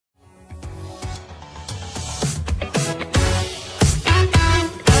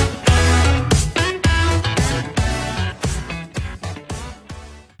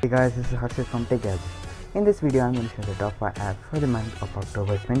guys, this is Harshit from Tech Gadgets. In this video, I'm going to show the top 5 apps for the month of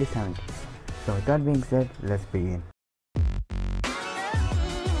October 2017. So with that being said, let's begin.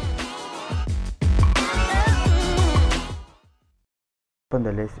 On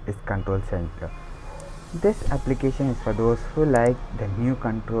the list is Control Center. This application is for those who like the new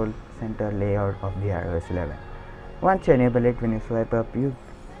Control Center layout of the iOS 11. Once you enable it, when you swipe up,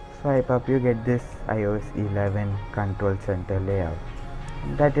 you get this iOS 11 Control Center layout.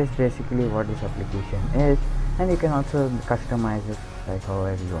 That is basically what this application is, and you can also customize it like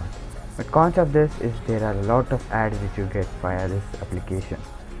however you want. But cons of this is there are a lot of ads which you get via this application.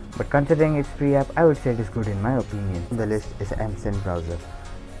 But considering it's free app, I would say it is good in my opinion. On the list is mCent browser.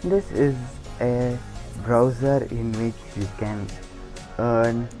 This is a browser in which you can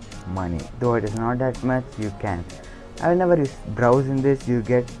earn money, though it is not that much. You can. Whenever you browse in this, you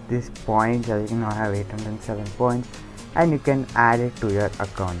get these points. As you know, I have 807 points, and you can add it to your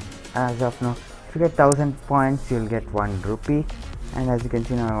account. As of now, if you get 1000 points, you'll get 1 rupee, and as you can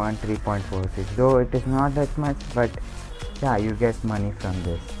see now, I want 3.46. Though it is not that much, but yeah, you get money from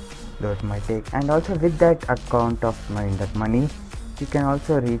this. Though it might take, and also with that account of money, you can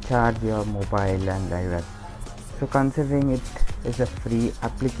also recharge your mobile and iPad. So considering it is a free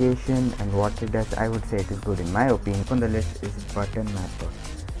application and what it does, I would say it is good in my opinion. On the list is Button Mapper.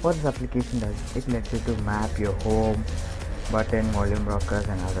 What this application does, it lets you to map your home button, volume rockers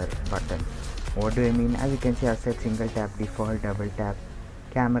and other buttons. What do I mean? As you can see, I've set single tap default, double tap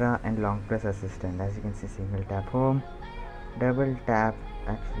camera and long press assistant. As you can see, single tap home, double tap,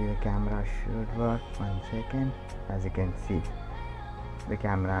 actually the camera should work. 1 second. As you can see, the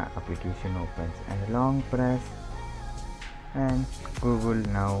camera application opens, and long press and Google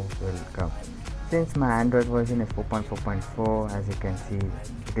now will come. Since my Android version is 4.4.4, as you can see,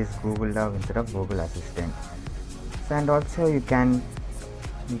 it is Google now instead of Google Assistant. So, and also you can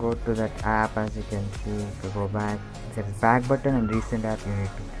go to that app. As you can see, if you go back, there is back button and recent app. You need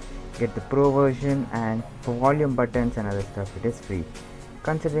to get the pro version, and for volume buttons and other stuff, it is free.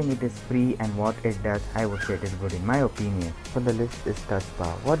 Considering it is free and what it does, I would say it is good in my opinion. For the list is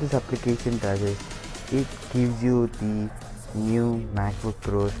TouchBar. What this application does is it gives you the new MacBook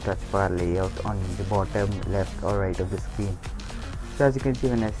Pro's TouchBar layout on the bottom left or right of the screen. So as you can see,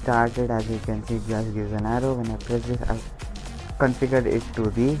 when I started, as you can see, it just gives an arrow. When I press this, I configured it to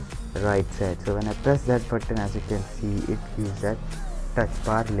the right side. So when I press that button, as you can see, it gives that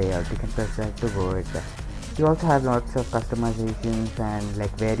TouchBar layout. You can press that to go with that. You also have lots of customizations and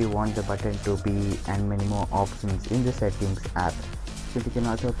like where you want the button to be and many more options in the settings app. So you can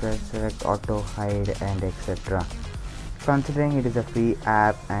also press select auto, hide and etc. Considering it is a free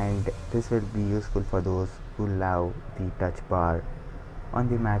app, and this will be useful for those who love the touch bar on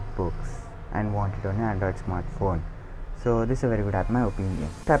the MacBooks and want it on an Android smartphone. So this is a very good app in my opinion.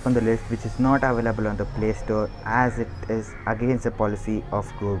 Tap on the list which is not available on the Play Store, as it is against the policy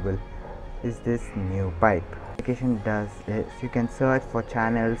of Google, is this NewPipe. Application does is you can search for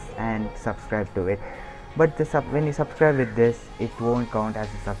channels and subscribe to it, but when you subscribe with this, it won't count as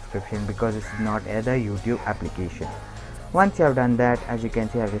a subscription because it's not either YouTube application. Once you have done that, as you can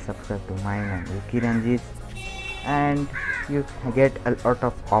see, I will subscribe to mine and Kiranjit's, and you get a lot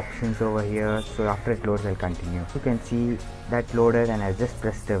of options over here. So after it loads, I'll continue. You can see that loaded, and I just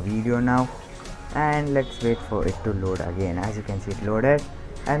pressed the video now, and let's wait for it to load again. As you can see, it loaded,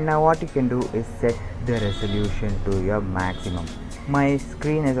 and now what you can do is set the resolution to your maximum. My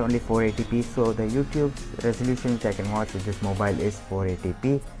screen is only 480p, so the YouTube's resolution which I can watch with this mobile is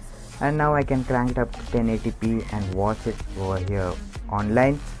 480p. And now I can crank it up to 1080p and watch it over here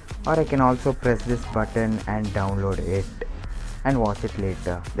online, or I can also press this button and download it and watch it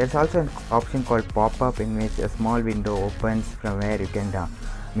later. There's also an option called pop-up, in which a small window opens from where you can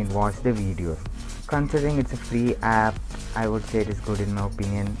watch the videos. Considering it's a free app, I would say it is good in my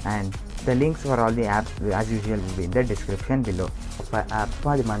opinion, and the links for all the apps as usual will be in the description below. My app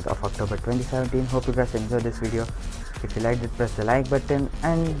for the month of October 2017. Hope you guys enjoyed this video. If you liked it, press the like button,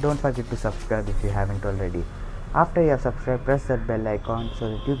 and don't forget to subscribe if you haven't already. After you have subscribed, press that bell icon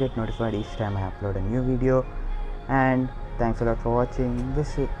so that you get notified each time I upload a new video. And thanks a lot for watching.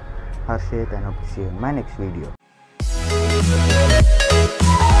 This is Harshit, and hope to see you in my next video.